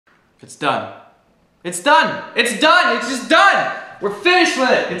It's done. It's done. It's done. It's just done. We're finished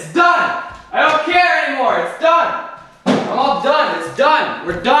with it. It's done. I don't care anymore. It's done. I'm all done. It's done.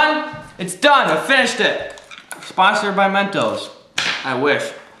 We're done. It's done. I finished it. Sponsored by Mentos. I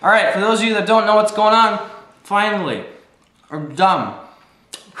wish. All right, for those of you that don't know what's going on, finally, I'm done.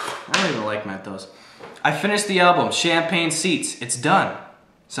 I don't even like Mentos. I finished the album, Champagne Seats. It's done.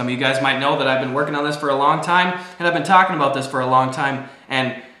 Some of you guys might know that I've been working on this for a long time, and I've been talking about this for a long time,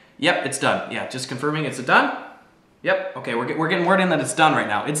 and yep, it's done. Yeah, just confirming it's done? Yep, okay, we're getting word in that it's done right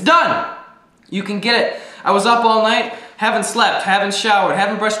now. It's done! You can get it. I was up all night, haven't slept, haven't showered,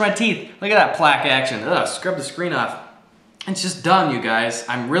 haven't brushed my teeth. Look at that plaque action. Ugh, scrub the screen off. It's just done, you guys.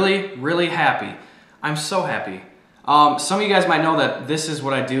 I'm really, really happy. I'm so happy. Some of you guys might know that this is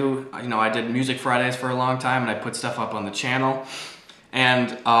what I do. You know, I did Music Fridays for a long time, and I put stuff up on the channel.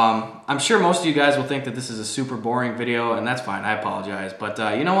 And I'm sure most of you guys will think that this is a super boring video, and that's fine, I apologize. But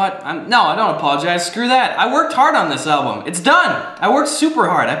you know what? No, I don't apologize. Screw that. I worked hard on this album. It's done. I worked super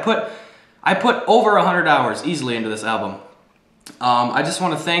hard. I put over 100 hours easily into this album. I just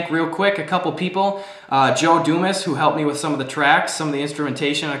want to thank real quick a couple people. Joe Dumas, who helped me with some of the tracks, some of the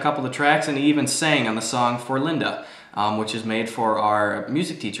instrumentation on a couple of the tracks, and he even sang on the song For Linda, which is made for our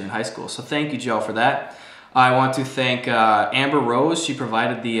music teacher in high school. So thank you, Joe, for that. I want to thank Amber Rose. She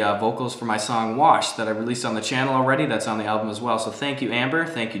provided the vocals for my song Wash that I released on the channel already. That's on the album as well. So thank you, Amber.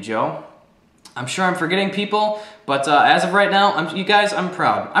 Thank you, Joe. I'm sure I'm forgetting people, but as of right now, you guys, I'm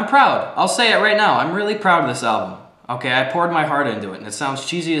proud. I'm proud. I'll say it right now. I'm really proud of this album. Okay, I poured my heart into it, and it sounds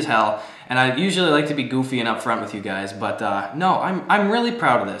cheesy as hell, and I usually like to be goofy and upfront with you guys, but no, I'm really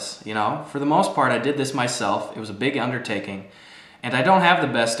proud of this, you know? For the most part, I did this myself. It was a big undertaking. And I don't have the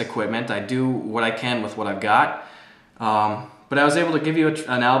best equipment. I do what I can with what I've got. But I was able to give you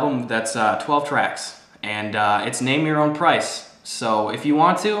an album that's 12 tracks. And it's name your own price. So if you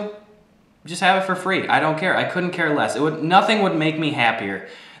want to, just have it for free. I don't care. I couldn't care less. Nothing would make me happier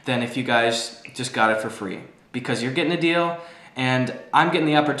than if you guys just got it for free. Because you're getting a deal, and I'm getting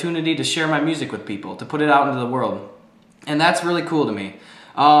the opportunity to share my music with people, to put it out into the world. And that's really cool to me.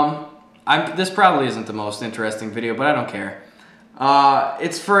 This probably isn't the most interesting video, but I don't care.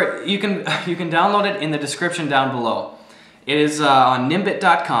 It's for, you can download it in the description down below. It is on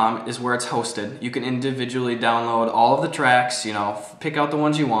nimbit.com is where it's hosted. You can individually download all of the tracks, you know, pick out the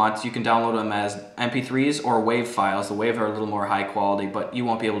ones you want. You can download them as MP3s or WAV files. The WAV are a little more high quality, but you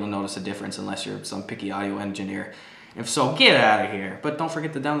won't be able to notice a difference unless you're some picky audio engineer. If so, get out of here. But don't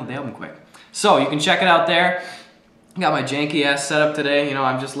forget to download the album quick. So you can check it out there. Got my janky ass setup today. You know,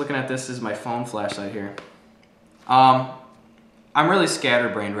 I'm just looking at this as my phone flashlight here. I'm really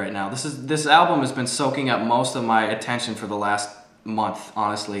scatterbrained right now. This album has been soaking up most of my attention for the last month,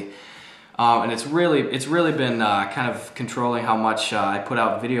 honestly, and it's really been kind of controlling how much I put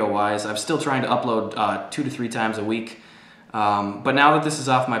out video-wise. I'm still trying to upload 2 to 3 times a week, but now that this is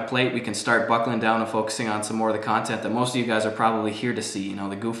off my plate, we can start buckling down and focusing on some more of the content that most of you guys are probably here to see. You know,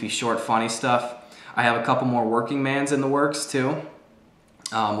 the goofy, short, funny stuff. I have a couple more working mans in the works too.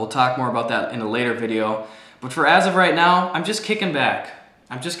 We'll talk more about that in a later video. But for as of right now, I'm just kicking back.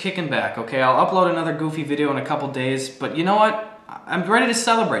 I'm just kicking back, okay? I'll upload another goofy video in a couple days, but you know what? I'm ready to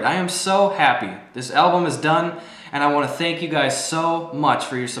celebrate. I am so happy. This album is done, and I want to thank you guys so much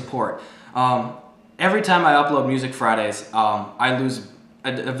for your support. Every time I upload Music Fridays, I lose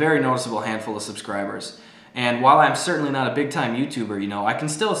a very noticeable handful of subscribers. And while I'm certainly not a big-time YouTuber, you know, I can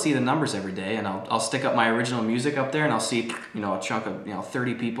still see the numbers every day, and I'll stick up my original music up there, and I'll see, you know, a chunk of, you know,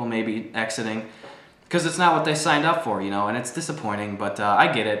 30 people maybe exiting. Because it's not what they signed up for, you know, and it's disappointing, but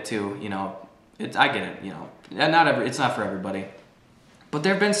I get it too, you know, I get it, you know, it's not for everybody. But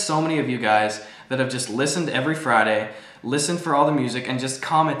there have been so many of you guys that have just listened every Friday, listened for all the music, and just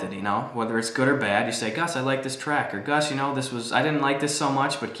commented, you know, whether it's good or bad. You say, Gus, I like this track, or Gus, you know, I didn't like this so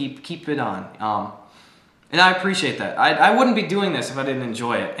much, but keep it on. And I appreciate that. I wouldn't be doing this if I didn't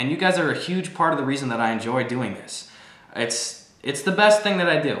enjoy it, and you guys are a huge part of the reason that I enjoy doing this. It's the best thing that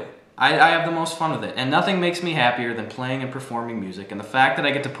I do. I have the most fun with it, and nothing makes me happier than playing and performing music, and the fact that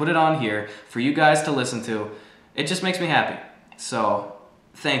I get to put it on here for you guys to listen to, it just makes me happy. So,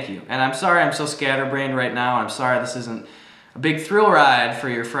 thank you. And I'm sorry I'm so scatterbrained right now. I'm sorry this isn't a big thrill ride for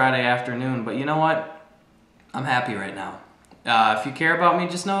your Friday afternoon, but you know what? I'm happy right now. If you care about me,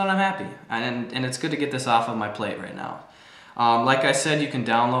 just know that I'm happy, and it's good to get this off of my plate right now. Like I said, you can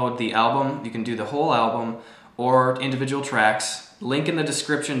download the album, you can do the whole album, or individual tracks. Link in the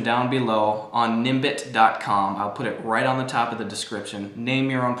description down below on nimbit.com. I'll put it right on the top of the description. Name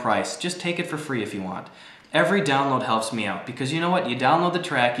your own price. Just take it for free if you want. Every download helps me out because you know what? You download the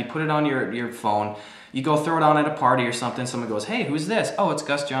track, you put it on your phone, You go throw it on at a party or something, someone goes, hey, who's this? Oh, it's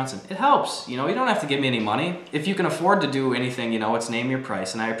Gus Johnson. It helps, you know, you don't have to give me any money. If you can afford to do anything, you know, it's name your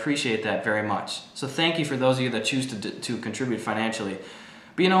price, and I appreciate that very much. So thank you for those of you that choose to contribute financially.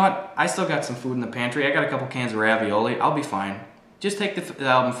 But you know what? I still got some food in the pantry. I got a couple cans of ravioli. I'll be fine. Just take the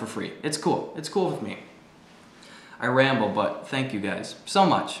album for free. It's cool. It's cool with me. I ramble, but thank you guys so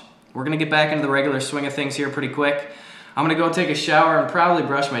much. We're going to get back into the regular swing of things here pretty quick. I'm going to go take a shower and probably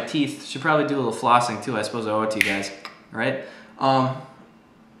brush my teeth. Should probably do a little flossing too. I suppose I owe it to you guys. Right?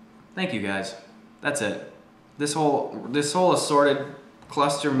 Thank you guys. That's it. This whole assorted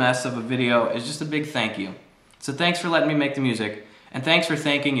cluster mess of a video is just a big thank you. So thanks for letting me make the music, and thanks for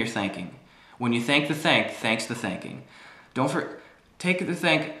thanking your thanking. When you thank the thanks the thanking. Take the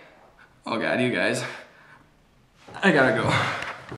thank. Oh God, you guys. I gotta go.